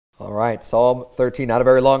All right, Psalm 13, not a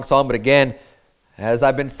very long psalm, but again, as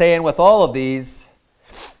I've been saying with all of these,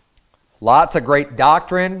 lots of great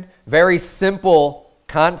doctrine, very simple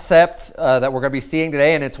concept that we're going to be seeing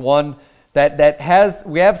today, and it's one that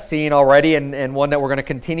we have seen already, and one that we're going to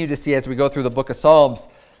continue to see as we go through the book of Psalms.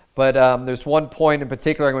 But there's one point in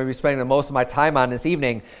particular I'm going to be spending the most of my time on this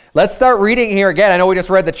evening. Let's start reading here again. I know we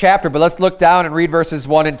just read the chapter, but let's look down and read verses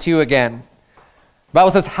 1 and 2 again. The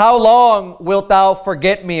Bible says, "How long wilt thou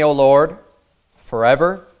forget me, O Lord?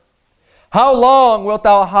 Forever? How long wilt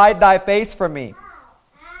thou hide thy face from me?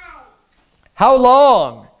 How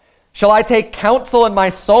long shall I take counsel in my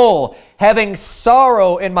soul, having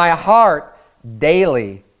sorrow in my heart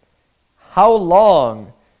daily? How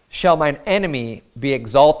long shall mine enemy be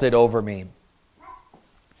exalted over me?"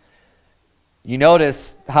 You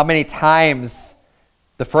notice how many times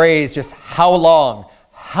the phrase just, "how long?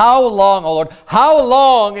 How long, O Lord? How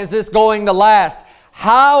long is this going to last?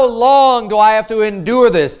 How long do I have to endure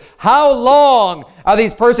this? How long are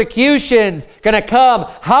these persecutions going to come?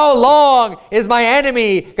 How long is my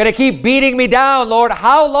enemy going to keep beating me down, Lord?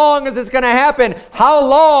 How long is this going to happen? How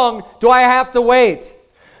long do I have to wait?"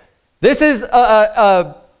 This is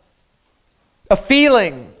a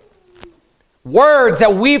feeling, words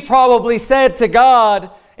that we've probably said to God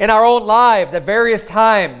in our own lives at various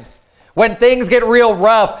times. When things get real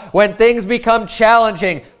rough, when things become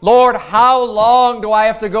challenging, "Lord, how long do I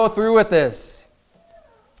have to go through with this?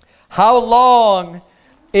 How long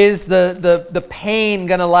is the pain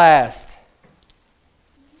going to last?"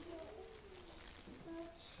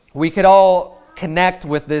 We could all connect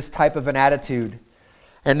with this type of an attitude.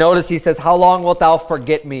 And notice he says, "How long wilt thou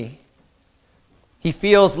forget me?" He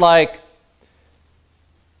feels like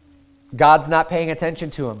God's not paying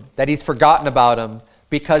attention to him, that he's forgotten about him,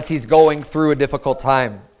 because he's going through a difficult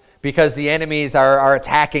time, because the enemies are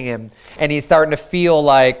attacking him, and he's starting to feel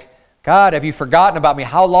like, "God, have you forgotten about me?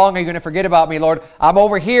 How long are you going to forget about me, Lord? I'm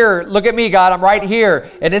over here. Look at me, God. I'm right here."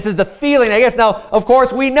 And this is the feeling, I guess. Now, of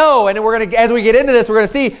course, we know, and we're going to, as we get into this, we're going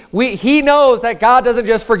to see, he knows that God doesn't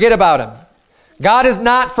just forget about him. God is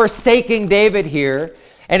not forsaking David here.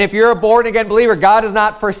 And if you're a born-again believer, God has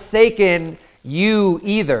not forsaken you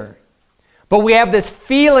either. But we have this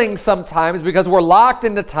feeling sometimes because we're locked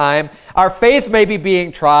into time. Our faith may be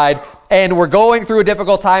being tried, and we're going through a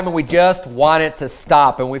difficult time, and we just want it to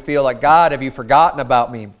stop. And we feel like, "God, have you forgotten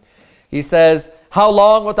about me?" He says, "How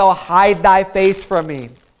long wilt thou hide thy face from me?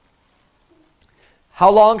 How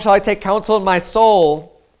long shall I take counsel in my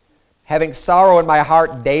soul, having sorrow in my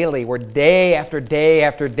heart daily?" Where day after day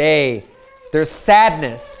after day, there's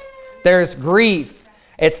sadness, there's grief.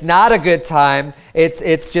 It's not a good time.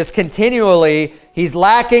 It's just continually, he's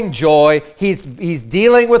lacking joy. He's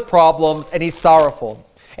dealing with problems, and he's sorrowful.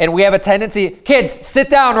 And we have a tendency, kids,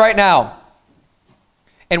 sit down right now.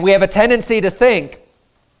 And we have a tendency to think,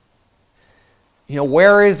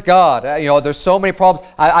 where is God? There's so many problems.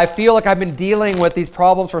 I feel like I've been dealing with these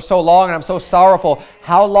problems for so long, and I'm so sorrowful.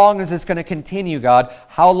 How long is this going to continue, God?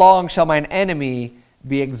 How long shall mine enemy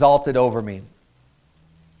be exalted over me?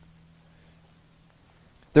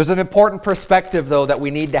 There's an important perspective, though, that we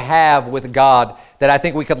need to have with God that I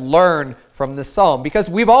think we could learn from this psalm, because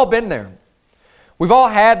we've all been there. We've all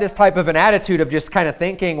had this type of an attitude of just kind of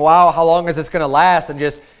thinking, wow, how long is this going to last? And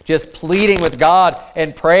just pleading with God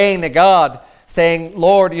and praying to God, saying,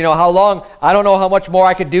 "Lord, how long? I don't know how much more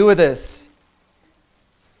I could do with this.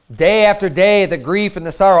 Day after day, the grief and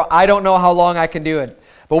the sorrow, I don't know how long I can do it."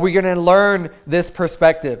 But we're going to learn this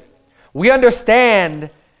perspective. We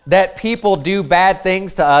understand that people do bad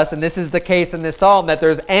things to us, and this is the case in this psalm, that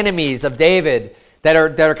there's enemies of David that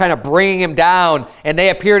are kind of bringing him down, and they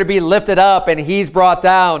appear to be lifted up, and he's brought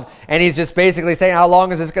down, and he's just basically saying, "How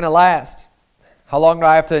long is this going to last? How long do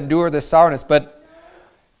I have to endure this sourness?" But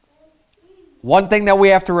one thing that we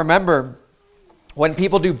have to remember, when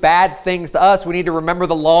people do bad things to us, we need to remember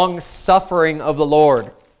the long suffering of the Lord.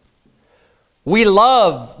 We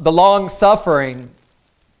love the long suffering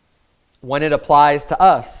when it applies to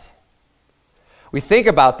us. We think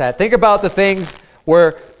about that. Think about the things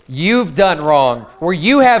where you've done wrong, where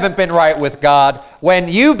you haven't been right with God, when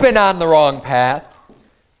you've been on the wrong path,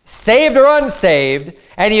 saved or unsaved,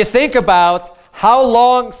 and you think about how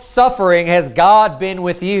long suffering has God been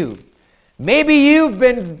with you. Maybe you've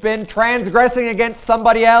been transgressing against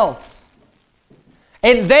somebody else,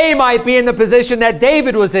 and they might be in the position that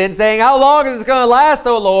David was in, saying, "How long is this going to last,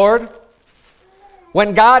 O Lord?"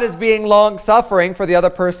 When God is being long-suffering for the other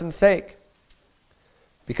person's sake.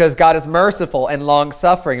 Because God is merciful and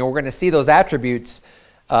long-suffering, and we're going to see those attributes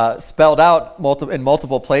spelled out in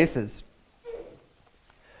multiple places.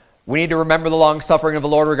 We need to remember the long suffering of the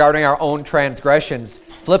Lord regarding our own transgressions.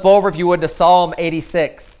 Flip over, if you would, to Psalm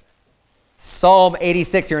 86. Psalm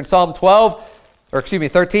 86. You're in Psalm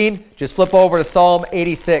 13. Just flip over to Psalm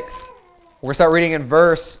 86. We're going to start reading in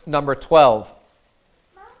verse number 12.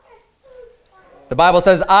 The Bible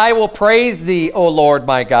says, I will praise thee, O Lord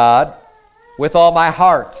my God, with all my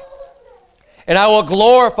heart. And I will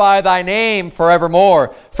glorify thy name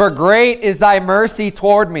forevermore. For great is thy mercy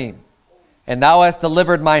toward me, and thou hast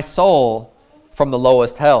delivered my soul from the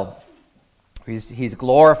lowest hell. He's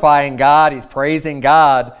glorifying God. He's praising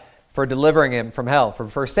God for delivering him from hell,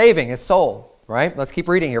 for saving his soul. Right? Let's keep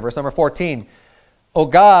reading here. Verse number 14. O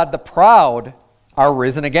God, the proud are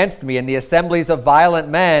risen against me, and the assemblies of violent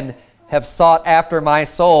men have sought after my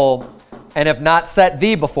soul, and have not set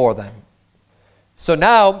thee before them. So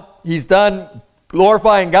now he's done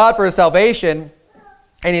glorifying God for his salvation,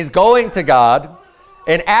 and he's going to God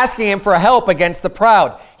and asking him for help against the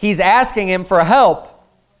proud. He's asking him for help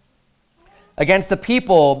against the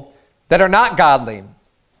people that are not godly,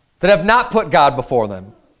 that have not put God before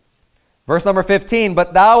them. Verse number 15,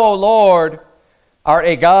 but thou, O Lord, art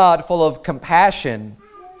a God full of compassion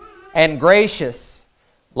and gracious,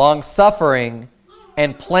 long-suffering,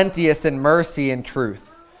 and plenteous in mercy and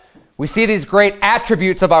truth. We see these great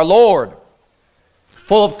attributes of our Lord.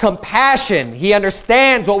 Full of compassion. He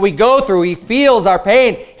understands what we go through. He feels our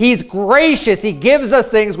pain. He's gracious. He gives us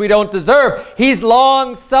things we don't deserve. He's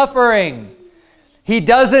long-suffering. He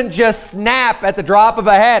doesn't just snap at the drop of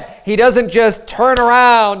a hat. He doesn't just turn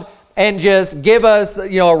around and just give us,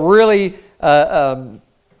 a really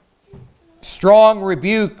strong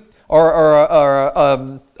rebuke or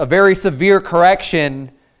a very severe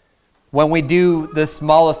correction when we do the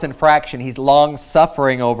smallest infraction. He's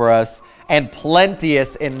long-suffering over us and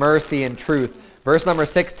plenteous in mercy and truth. Verse number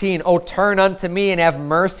 16, O turn unto me and have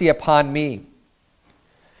mercy upon me.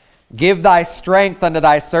 Give thy strength unto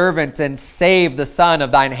thy servant, and save the son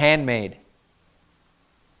of thine handmaid.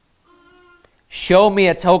 Show me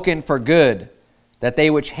a token for good, that they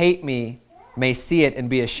which hate me may see it and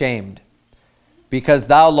be ashamed. Because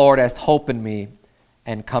thou, Lord, hast hope in me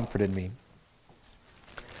and comforted me.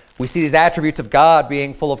 We see these attributes of God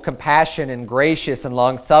being full of compassion and gracious and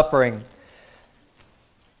long-suffering.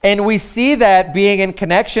 And we see that being in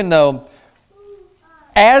connection, though,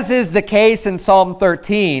 as is the case in Psalm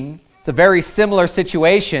 13. It's a very similar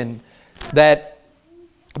situation that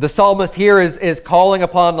the psalmist here is calling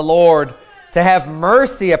upon the Lord to have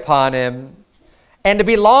mercy upon him and to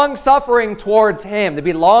be long-suffering towards him, to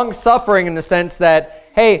be long-suffering in the sense that,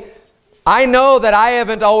 hey, I know that I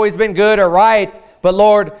haven't always been good or right, but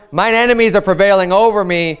Lord, mine enemies are prevailing over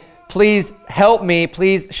me. Please help me.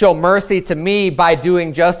 Please show mercy to me by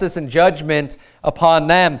doing justice and judgment upon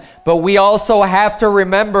them. But we also have to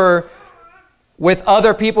remember, with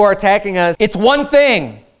other people who are attacking us, it's one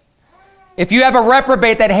thing if you have a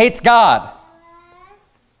reprobate that hates God,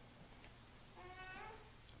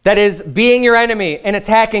 that is being your enemy and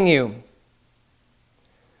attacking you.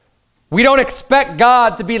 We don't expect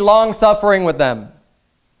God to be long-suffering with them.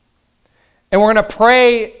 And we're going to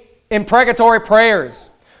pray imprecatory prayers.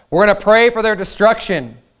 We're going to pray for their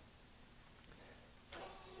destruction.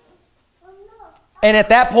 And at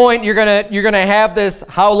that point, you're going to have this,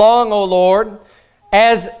 how long, O Lord,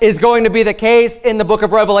 as is going to be the case in the book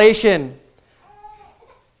of Revelation,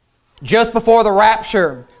 just before the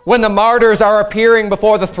rapture, when the martyrs are appearing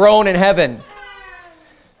before the throne in heaven.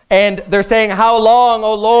 And they're saying, how long,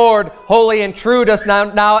 O Lord, holy and true, dost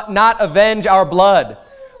not avenge our blood?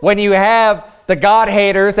 When you have the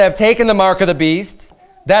God-haters that have taken the mark of the beast,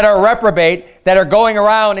 that are reprobate, that are going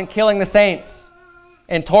around and killing the saints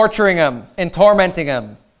and torturing them and tormenting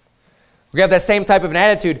them. We have that same type of an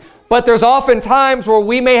attitude. But there's often times where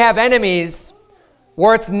we may have enemies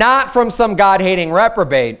where it's not from some God-hating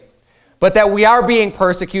reprobate, but that we are being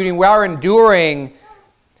persecuting, we are enduring,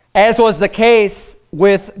 as was the case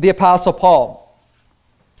with the Apostle Paul.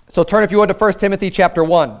 So turn, if you would, to 1 Timothy chapter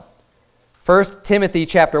 1. 1 Timothy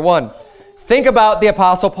chapter 1. Think about the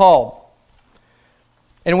Apostle Paul.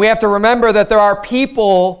 And we have to remember that there are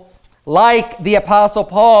people like the Apostle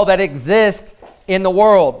Paul that exist in the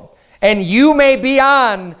world. And you may be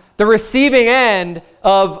on the receiving end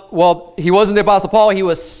of, well, he wasn't the Apostle Paul, he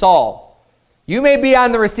was Saul. You may be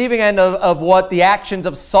on the receiving end of what the actions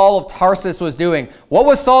of Saul of Tarsus was doing. What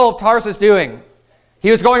was Saul of Tarsus doing?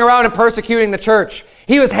 He was going around and persecuting the church.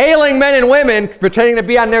 He was hailing men and women, pretending to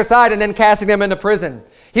be on their side, and then casting them into prison.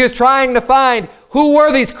 He was trying to find, who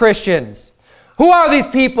were these Christians? Who are these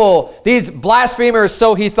people, these blasphemers,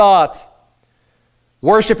 so he thought,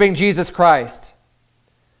 worshiping Jesus Christ?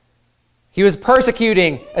 He was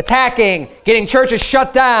persecuting, attacking, getting churches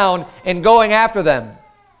shut down, and going after them.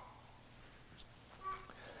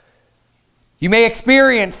 You may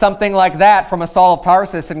experience something like that from a Saul of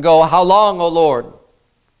Tarsus and go, how long, O Lord?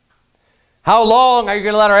 How long are you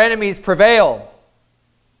going to let our enemies prevail?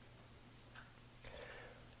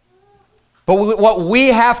 But what we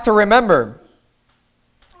have to remember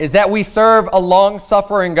is that we serve a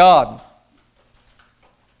long-suffering God.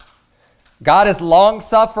 God is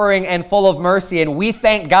long-suffering and full of mercy, and we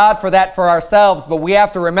thank God for that for ourselves, but we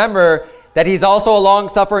have to remember that He's also a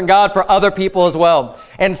long-suffering God for other people as well.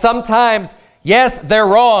 And sometimes, yes, they're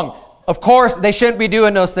wrong. Of course, they shouldn't be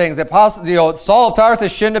doing those things. Saul of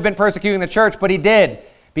Tarsus shouldn't have been persecuting the church, but he did,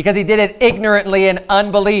 because he did it ignorantly in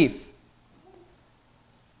unbelief.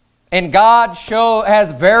 And God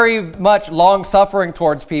has very much long-suffering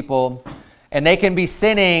towards people, and they can be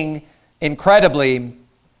sinning incredibly,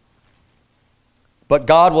 but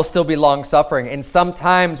God will still be long-suffering. And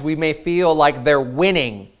sometimes we may feel like they're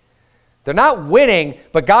winning. They're not winning,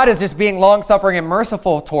 but God is just being long-suffering and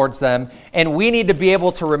merciful towards them. And we need to be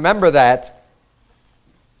able to remember that,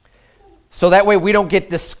 so that way we don't get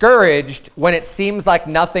discouraged when it seems like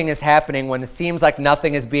nothing is happening, when it seems like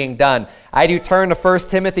nothing is being done. I do turn to 1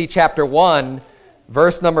 Timothy chapter 1,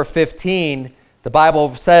 verse number 15. The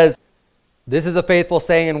Bible says, "This is a faithful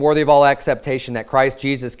saying and worthy of all acceptation, that Christ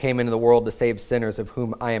Jesus came into the world to save sinners, of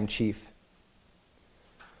whom I am chief.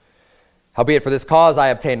 Howbeit for this cause I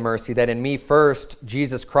obtained mercy, that in me first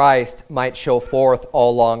Jesus Christ might show forth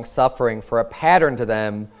all long suffering for a pattern to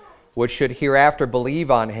them which should hereafter believe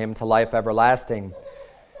on him to life everlasting."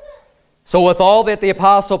 So with all that the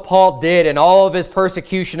Apostle Paul did and all of his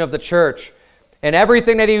persecution of the church and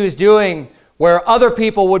everything that he was doing, where other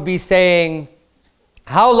people would be saying,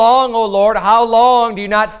 "How long, O Lord? How long do you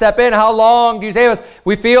not step in? How long do you save us?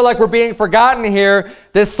 We feel like we're being forgotten here.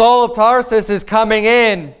 This Saul of Tarsus is coming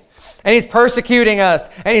in, and he's persecuting us,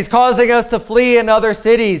 and he's causing us to flee in other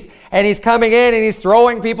cities, and he's coming in and he's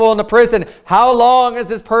throwing people into prison. How long is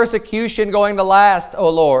this persecution going to last, O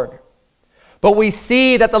Lord?" But we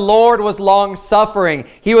see that the Lord was long-suffering.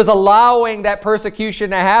 He was allowing that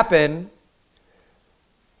persecution to happen,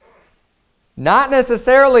 not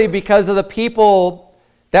necessarily because of the people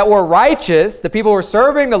that were righteous, the people who were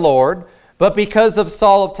serving the Lord, but because of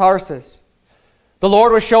Saul of Tarsus. The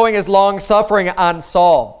Lord was showing his long-suffering on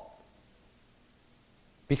Saul,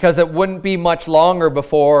 because it wouldn't be much longer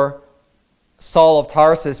before Saul of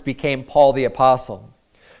Tarsus became Paul the Apostle,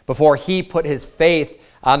 before he put his faith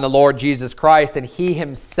on the Lord Jesus Christ and he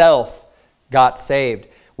himself got saved.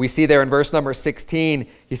 We see there in verse number 16,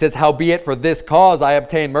 he says, "Howbeit for this cause I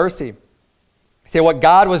obtained mercy." See, what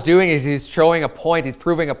God was doing is he's showing a point, he's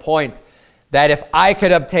proving a point, that if I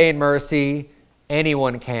could obtain mercy,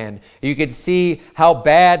 anyone can. You could see how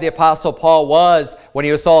bad the Apostle Paul was when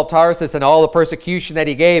he was Saul of Tarsus and all the persecution that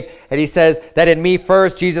he gave. And he says that in me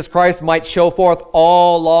first, Jesus Christ might show forth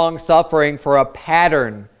all long suffering for a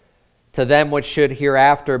pattern to them which should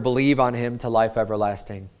hereafter believe on him to life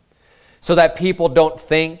everlasting. So that people don't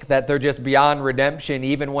think that they're just beyond redemption,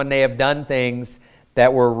 even when they have done things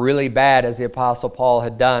that were really bad, as the Apostle Paul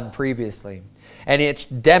had done previously. And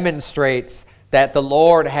it demonstrates that the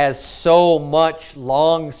Lord has so much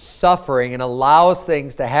long suffering and allows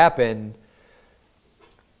things to happen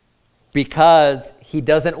because he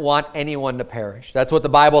doesn't want anyone to perish. That's what the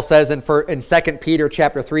Bible says in 2 Peter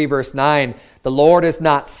chapter 3, verse 9. "The Lord is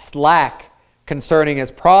not slack concerning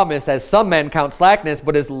his promise, as some men count slackness,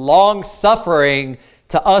 but is long-suffering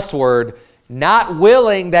to usward, not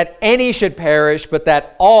willing that any should perish, but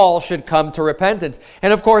that all should come to repentance."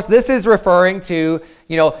 And of course, this is referring to,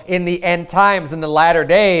 in the end times, in the latter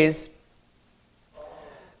days,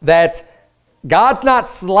 that God's not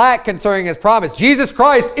slack concerning his promise. Jesus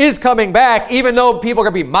Christ is coming back, even though people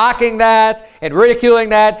are going to be mocking that and ridiculing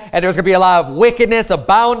that, and there's going to be a lot of wickedness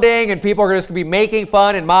abounding, and people are just going to be making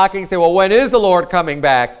fun and mocking, say, "Well, when is the Lord coming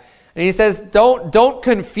back?" And he says, don't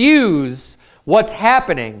confuse what's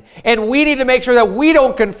happening. And we need to make sure that we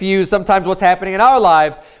don't confuse sometimes what's happening in our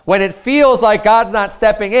lives. When it feels like God's not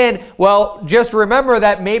stepping in, well, just remember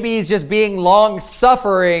that maybe he's just being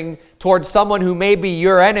long-suffering towards someone who may be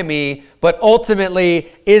your enemy, but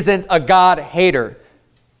ultimately isn't a God hater.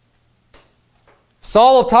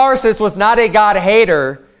 Saul of Tarsus was not a God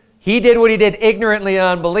hater. He did what he did ignorantly in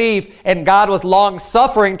unbelief, and God was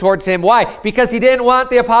long-suffering towards him. Why? Because he didn't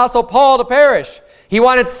want the Apostle Paul to perish. He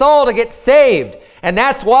wanted Saul to get saved. And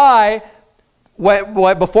that's why,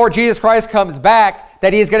 before Jesus Christ comes back,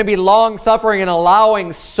 that he's going to be long-suffering and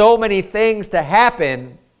allowing so many things to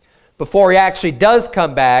happen before he actually does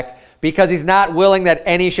come back, because he's not willing that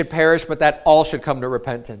any should perish, but that all should come to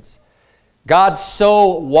repentance. God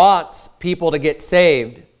so wants people to get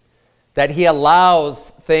saved that he allows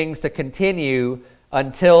things to continue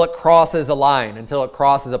until it crosses a line, until it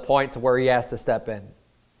crosses a point to where he has to step in.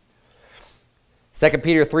 2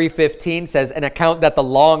 Peter 3:15 says, "An account that the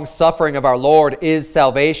long suffering of our Lord is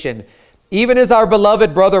salvation, even as our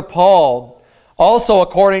beloved brother Paul, also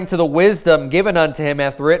according to the wisdom given unto him,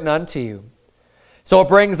 hath written unto you." So it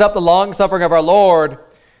brings up the long suffering of our Lord,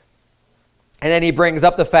 and then he brings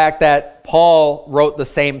up the fact that Paul wrote the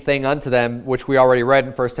same thing unto them, which we already read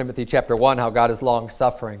in 1 Timothy chapter 1, how God is long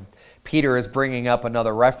suffering. Peter is bringing up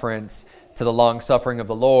another reference to the long suffering of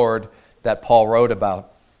the Lord that Paul wrote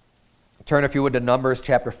about. Turn, if you would, to Numbers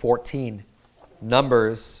chapter 14.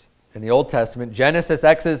 Numbers in the Old Testament. Genesis,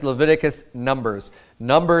 Exodus, Leviticus, Numbers.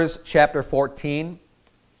 Numbers chapter 14.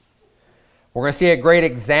 We're going to see a great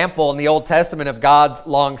example in the Old Testament of God's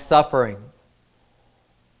long suffering.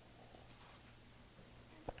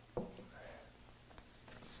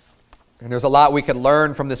 And there's a lot we could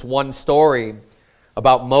learn from this one story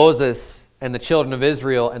about Moses and the children of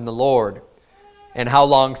Israel and the Lord, and how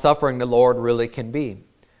long-suffering the Lord really can be.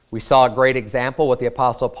 We saw a great example with the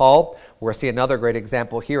Apostle Paul. We're going to see another great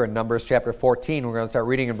example here in Numbers chapter 14. We're going to start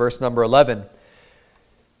reading in verse number 11.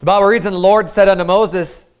 The Bible reads, "And the Lord said unto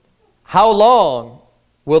Moses, How long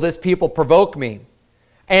will this people provoke me?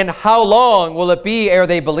 And how long will it be ere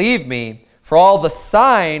they believe me? For all the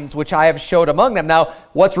signs which I have showed among them." Now,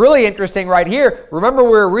 what's really interesting right here, remember we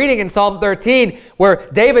were reading in Psalm 13 where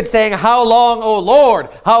David's saying, "How long, O Lord?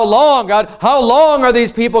 How long, God? How long are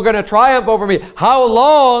these people going to triumph over me? How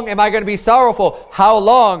long am I going to be sorrowful? How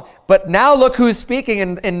long?" But now look who's speaking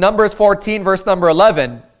in Numbers 14, verse number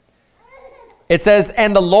 11. It says,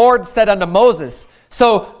 "And the Lord said unto Moses."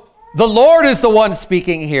 So the Lord is the one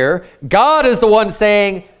speaking here. God is the one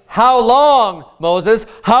saying, "How long, Moses?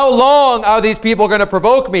 How long are these people going to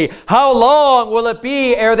provoke me? How long will it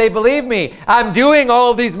be ere they believe me? I'm doing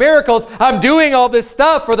all of these miracles. I'm doing all this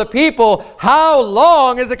stuff for the people. How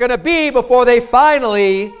long is it going to be before they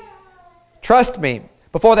finally trust me?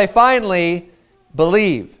 Before they finally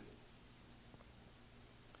believe?"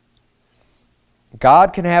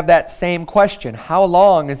 God can have that same question. How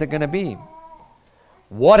long is it going to be?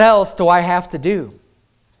 What else do I have to do?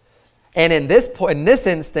 And in this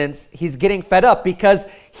instance, he's getting fed up because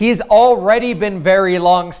he's already been very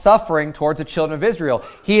long-suffering towards the children of Israel.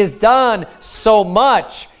 He has done so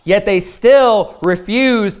much, yet they still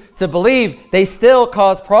refuse to believe. They still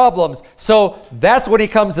cause problems. So that's when he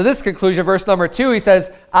comes to this conclusion. Verse number 2, he says,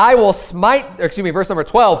 verse number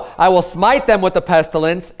 12, "I will smite them with the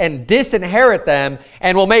pestilence and disinherit them,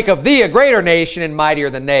 and will make of thee a greater nation and mightier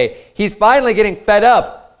than they." He's finally getting fed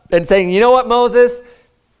up and saying, "You know what, Moses?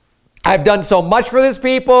 I've done so much for this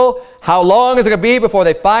people. How long is it going to be before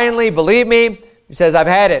they finally believe me?" He says, "I've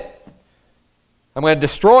had it. I'm going to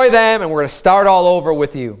destroy them, and we're going to start all over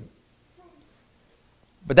with you."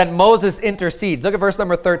 But then Moses intercedes. Look at verse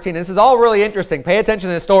number 13. This is all really interesting. Pay attention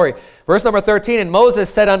to this story. Verse number 13, "And Moses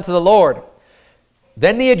said unto the Lord,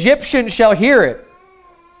 Then the Egyptians shall hear it.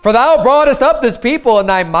 For thou broughtest up this people in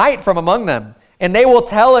thy might from among them, and they will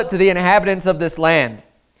tell it to the inhabitants of this land.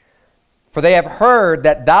 For they have heard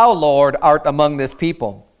that thou, Lord, art among this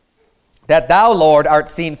people, that thou, Lord, art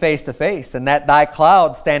seen face to face, and that thy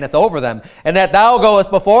cloud standeth over them, and that thou goest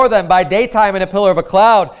before them by daytime in a pillar of a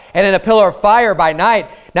cloud, and in a pillar of fire by night.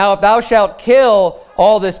 Now if thou shalt kill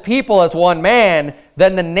all this people as one man,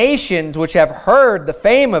 then the nations which have heard the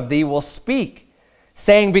fame of thee will speak,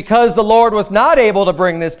 saying, Because the Lord was not able to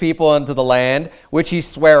bring this people into the land, which he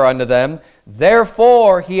sware unto them,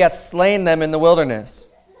 therefore he hath slain them in the wilderness.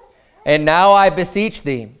 And now I beseech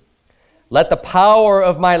thee, let the power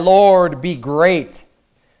of my Lord be great,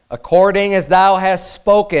 according as thou hast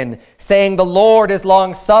spoken, saying, The Lord is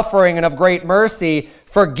long-suffering and of great mercy,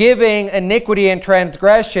 forgiving iniquity and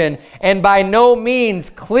transgression, and by no means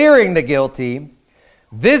clearing the guilty,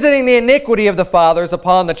 visiting the iniquity of the fathers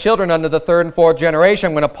upon the children unto the third and fourth generation."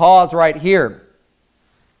 I'm going to pause right here.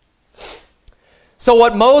 So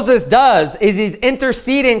what Moses does is he's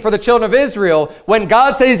interceding for the children of Israel. When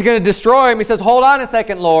God says he's going to destroy him, he says, "Hold on a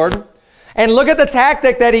second, Lord." And look at the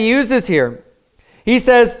tactic that he uses here. He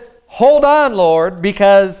says, "Hold on, Lord,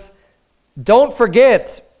 because don't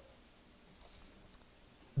forget,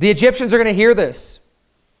 the Egyptians are going to hear this.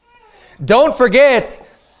 Don't forget,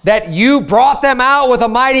 that you brought them out with a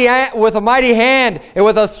mighty hand and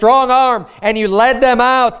with a strong arm, and you led them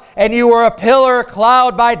out, and you were a pillar of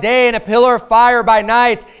cloud by day and a pillar of fire by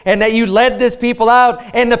night, and that you led this people out.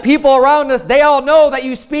 And the people around us, they all know that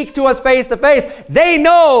you speak to us face to face. They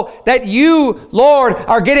know that you, Lord,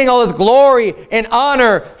 are getting all this glory and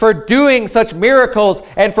honor for doing such miracles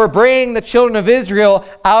and for bringing the children of Israel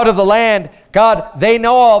out of the land. God, they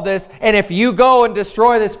know all this, and if you go and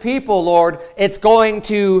destroy this people, Lord, it's going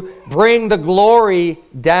to bring the glory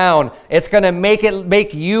down. It's going to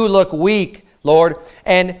make you look weak, Lord.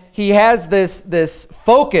 And he has this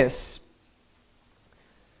focus,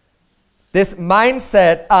 this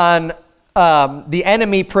mindset on the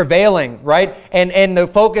enemy prevailing, right? And the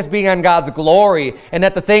focus being on God's glory, and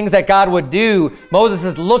that the things that God would do, Moses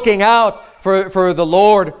is looking out for the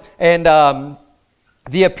Lord, and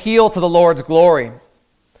the appeal to the Lord's glory.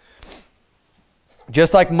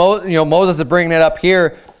 Just like Moses is bringing it up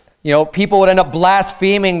here, people would end up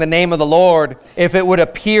blaspheming the name of the Lord if it would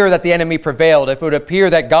appear that the enemy prevailed, if it would appear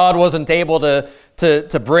that God wasn't able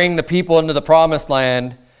to bring the people into the promised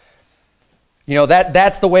land.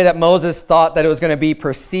 That's the way that Moses thought that it was going to be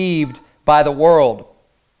perceived by the world.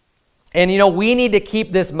 And we need to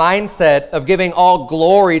keep this mindset of giving all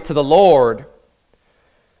glory to the Lord,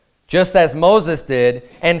 just as Moses did,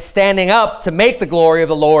 and standing up to make the glory of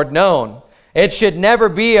the Lord known. It should never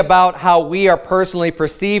be about how we are personally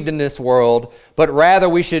perceived in this world, but rather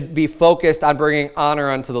we should be focused on bringing honor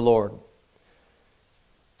unto the Lord.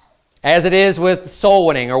 As it is with soul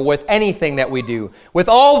winning, or with anything that we do, with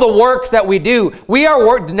all the works that we do,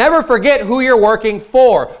 never forget who you're working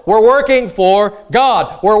for. We're working for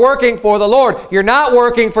God. We're working for the Lord. You're not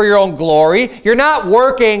working for your own glory. You're not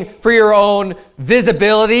working for your own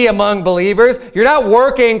visibility among believers. You're not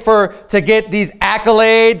working to get these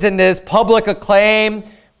accolades and this public acclaim.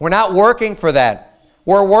 We're not working for that.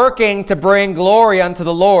 We're working to bring glory unto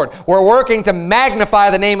the Lord. We're working to magnify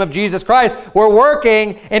the name of Jesus Christ. We're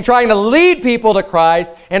working and trying to lead people to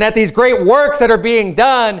Christ, and that these great works that are being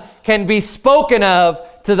done can be spoken of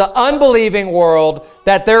to the unbelieving world,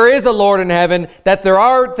 that there is a Lord in heaven, that there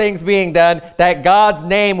are things being done, that God's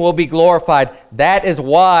name will be glorified. That is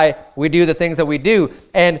why we do the things that we do.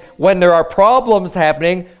 And when there are problems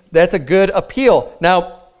happening, that's a good appeal.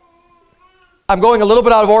 Now, I'm going a little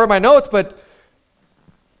bit out of order in my notes, but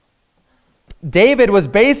David was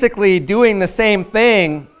basically doing the same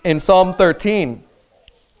thing in Psalm 13,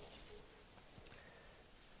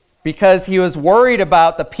 because he was worried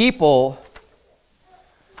about the people.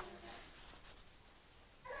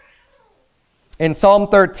 In Psalm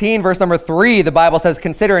 13, verse number 3, the Bible says,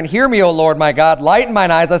 "Consider and hear me, O Lord my God. Lighten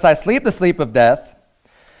mine eyes, lest I sleep the sleep of death.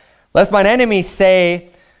 Lest mine enemy say,"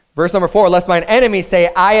 verse number 4, "lest mine enemy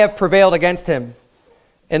say, I have prevailed against him.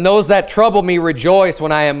 And those that trouble me rejoice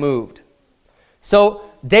when I am moved." So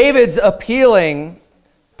David's appealing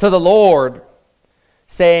to the Lord,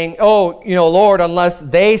 saying, "Oh, Lord, unless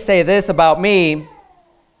they say this about me,"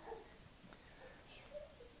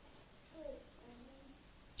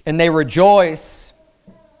 and they rejoice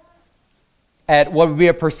at what would be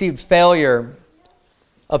a perceived failure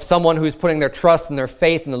of someone who's putting their trust and their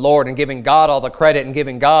faith in the Lord and giving God all the credit and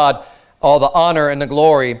giving God all the honor and the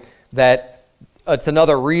glory, that it's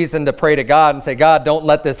another reason to pray to God and say, "God, don't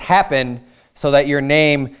let this happen, so that your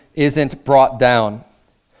name isn't brought down."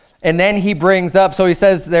 And then he brings up, so he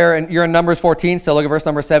says there, and you're in Numbers 14 still, look at verse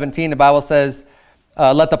number 17. The Bible says,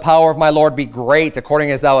 "Let the power of my Lord be great,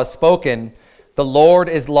 according as thou hast spoken. The Lord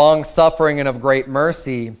is long-suffering and of great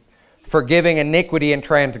mercy, forgiving iniquity and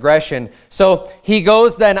transgression." So he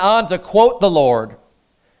goes then on to quote the Lord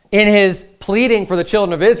in his pleading for the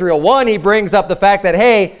children of Israel. One, he brings up the fact that,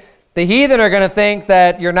 hey, the heathen are going to think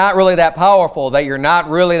that you're not really that powerful, that you're not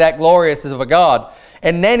really that glorious of a God.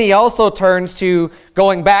 And then he also turns to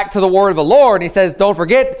going back to the word of the Lord. And he says, don't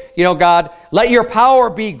forget, God, let your power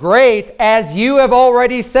be great, as you have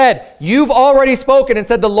already said. You've already spoken and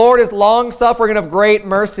said the Lord is long-suffering and of great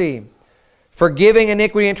mercy, forgiving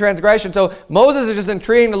iniquity and transgression. So Moses is just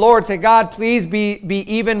entreating the Lord, saying, God, please be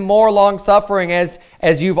even more long-suffering as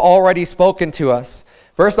you've already spoken to us.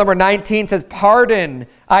 Verse number 19 says, "Pardon,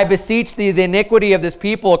 I beseech thee, the iniquity of this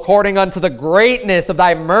people according unto the greatness of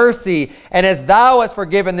thy mercy, and as thou hast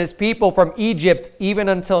forgiven this people from Egypt even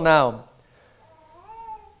until now."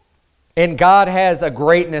 And God has a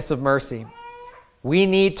greatness of mercy. We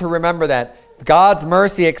need to remember that. God's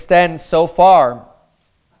mercy extends so far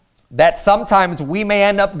that sometimes we may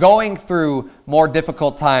end up going through more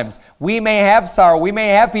difficult times. We may have sorrow. We may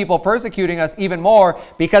have people persecuting us even more,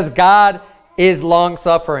 because God is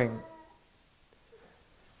long-suffering.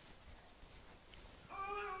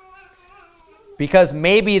 Because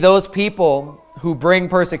maybe those people who bring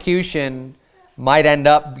persecution might end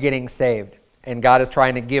up getting saved. And God is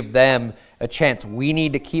trying to give them a chance. We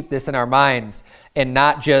need to keep this in our minds and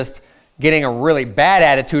not just getting a really bad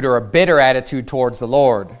attitude or a bitter attitude towards the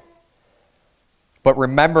Lord. But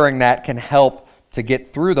remembering that can help to get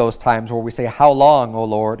through those times where we say, how long, O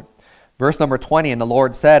Lord? Verse number 20, and the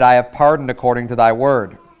Lord said, I have pardoned according to thy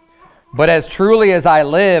word. But as truly as I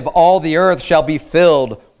live, all the earth shall be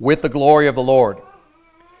filled with the glory of the Lord.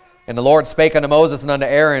 And the Lord spake unto Moses and unto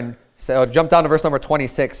Aaron. So jump down to verse number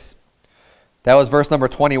 26. That was verse number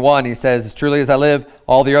 21. He says, as truly as I live,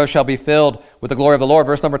 all the earth shall be filled with the glory of the Lord.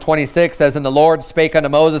 Verse number 26 says, and the Lord spake unto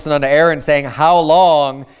Moses and unto Aaron, saying, how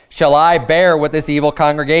long shall I bear with this evil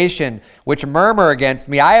congregation, which murmur against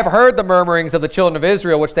me? I have heard the murmurings of the children of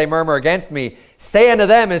Israel, which they murmur against me. Say unto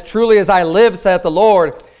them, as truly as I live, saith the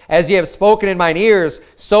Lord, as ye have spoken in mine ears,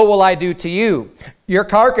 so will I do to you. Your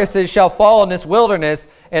carcasses shall fall in this wilderness,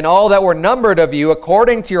 and all that were numbered of you,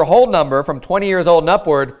 according to your whole number, from 20 years old and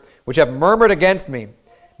upward, which have murmured against me.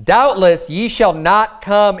 Doubtless ye shall not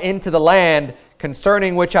come into the land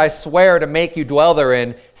concerning which I swear to make you dwell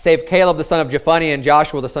therein, save Caleb the son of Jephunneh and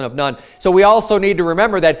Joshua the son of Nun. So we also need to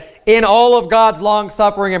remember that in all of God's long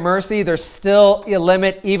suffering and mercy, there's still a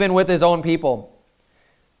limit even with his own people.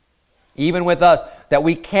 Even with us, that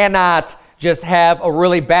we cannot just have a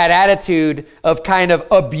really bad attitude of kind of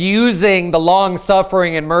abusing the long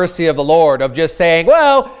suffering and mercy of the Lord, of just saying,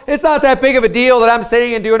 well, it's not that big of a deal that I'm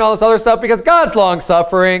sitting and doing all this other stuff because God's long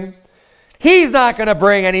suffering. He's not going to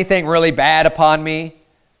bring anything really bad upon me.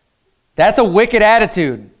 That's a wicked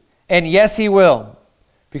attitude. And yes, he will.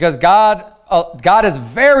 Because God is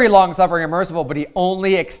very long suffering and merciful, but he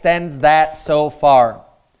only extends that so far.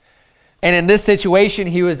 And in this situation,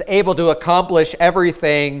 he was able to accomplish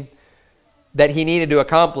everything that he needed to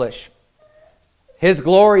accomplish. His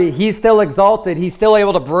glory, he's still exalted. He's still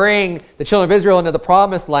able to bring the children of Israel into the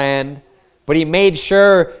promised land, but he made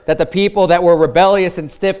sure that the people that were rebellious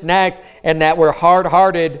and stiff-necked and that were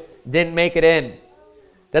hard-hearted didn't make it in.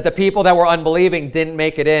 That the people that were unbelieving didn't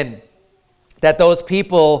make it in. That those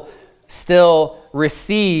people still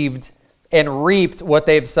received and reaped what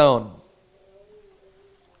they've sown.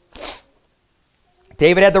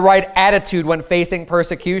 David had the right attitude when facing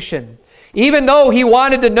persecution. Even though he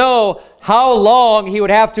wanted to know how long he would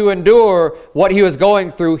have to endure what he was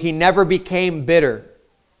going through, he never became bitter.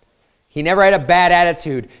 He never had a bad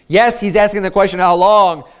attitude. Yes, he's asking the question, how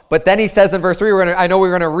long? But then he says in verse 3, I know we're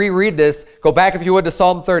going to reread this. Go back, if you would, to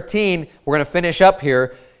Psalm 13. We're going to finish up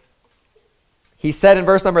here. He said in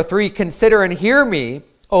verse number 3, consider and hear me,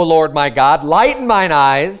 O Lord my God. Lighten mine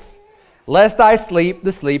eyes, lest I sleep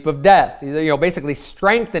the sleep of death. Basically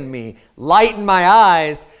strengthen me. Lighten my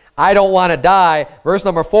eyes. I don't want to die. Verse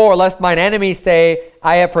number 4, lest mine enemies say,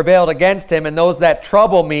 I have prevailed against him, and those that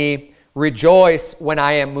trouble me rejoice when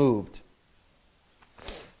I am moved.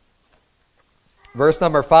 Verse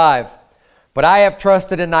number 5, but I have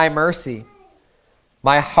trusted in thy mercy.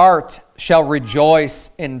 My heart shall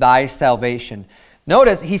rejoice in thy salvation.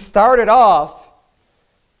 Notice he started off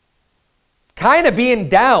kind of being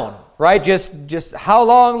down, right? Just how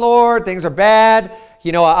long, Lord? Things are bad.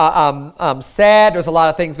 I'm sad. There's a lot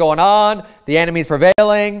of things going on. The enemy's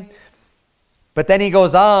prevailing. But then he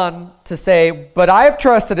goes on to say, but I've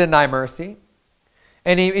trusted in thy mercy.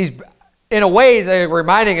 And he's, in a way, he's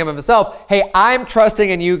reminding him of himself, hey, I'm trusting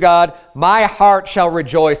in you, God. My heart shall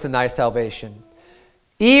rejoice in thy salvation.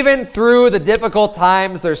 Even through the difficult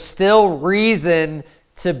times, there's still reason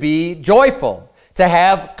to be joyful, to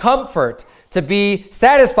have comfort, to be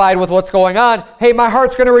satisfied with what's going on. Hey, my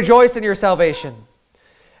heart's going to rejoice in your salvation.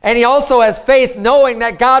 And he also has faith knowing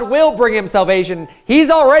that God will bring him salvation. He's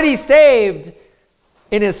already saved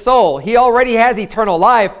in his soul. He already has eternal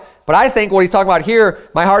life. But I think what he's talking about here,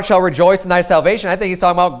 my heart shall rejoice in thy salvation, I think he's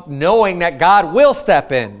talking about knowing that God will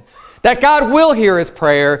step in, that God will hear his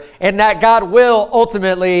prayer, and that God will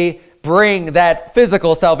ultimately bring that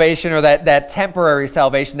physical salvation or that temporary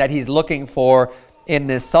salvation that he's looking for in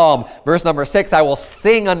this psalm. Verse number 6, I will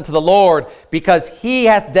sing unto the Lord because he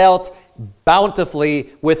hath dealt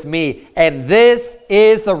bountifully with me. And this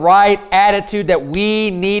is the right attitude that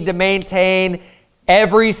we need to maintain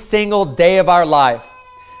every single day of our life.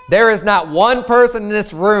 There is not one person in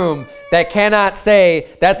this room that cannot say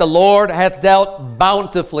that the Lord hath dealt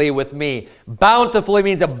bountifully with me. Bountifully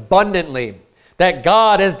means abundantly. That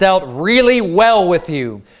God has dealt really well with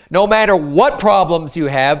you. No matter what problems you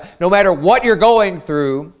have, no matter what you're going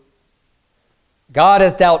through, God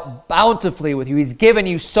has dealt bountifully with you. He's given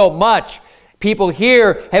you so much. People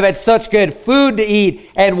here have had such good food to eat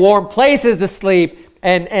and warm places to sleep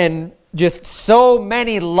and just so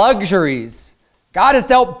many luxuries God has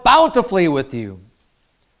dealt bountifully with you.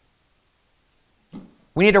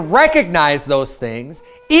 We need to recognize those things,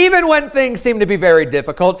 even when things seem to be very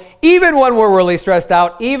difficult, even when we're really stressed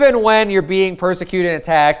out, even when you're being persecuted and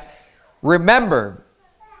attacked. Remember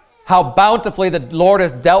how bountifully the Lord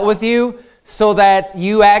has dealt with you so that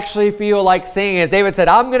you actually feel like singing. As David said,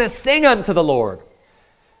 I'm going to sing unto the Lord.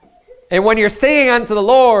 And when you're singing unto the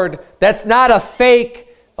Lord, that's not a fake,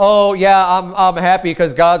 oh yeah, I'm happy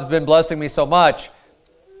because God's been blessing me so much.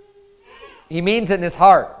 He means it in his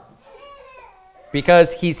heart.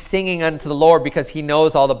 Because he's singing unto the Lord, because he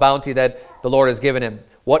knows all the bounty that the Lord has given him.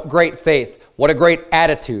 What great faith. What a great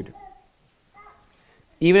attitude.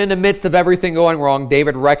 Even in the midst of everything going wrong,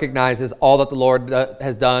 David recognizes all that the Lord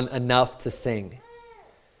has done enough to sing.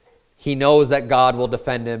 He knows that God will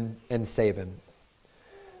defend him and save him.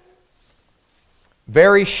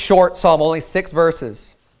 Very short psalm, only 6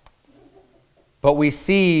 verses. But we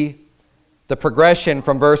see the progression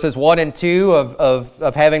from verses 1 and 2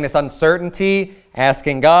 of having this uncertainty,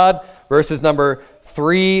 asking God. Verses number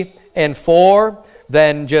 3 and 4,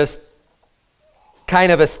 then just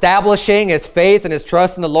kind of establishing his faith and his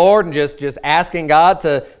trust in the Lord and just asking God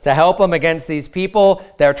to help him against these people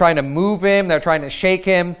that are trying to move him, they're trying to shake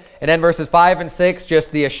him. And then verses 5 and 6,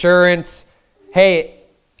 just the assurance, hey,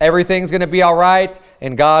 everything's going to be all right,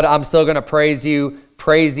 and God, I'm still going to praise you.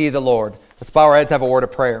 Praise ye the Lord. Let's bow our heads, have a word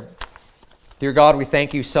of prayer. Dear God, we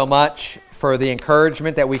thank you so much for the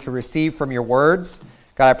encouragement that we can receive from your words.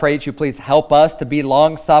 God, I pray that you please help us to be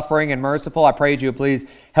long-suffering and merciful. I pray that you please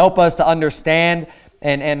help us to understand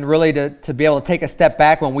and really to be able to take a step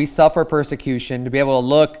back when we suffer persecution, to be able to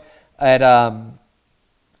look at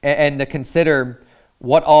and to consider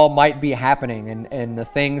what all might be happening and the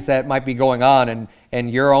things that might be going on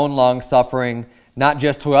and your own long-suffering, not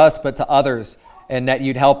just to us but to others. And that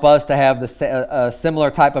you'd help us to have a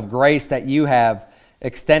similar type of grace that you have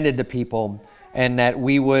extended to people, and that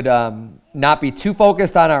we would not be too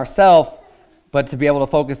focused on ourselves, but to be able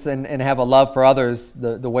to focus and have a love for others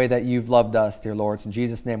the way that you've loved us, dear Lord. It's in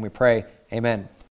Jesus' name we pray. Amen.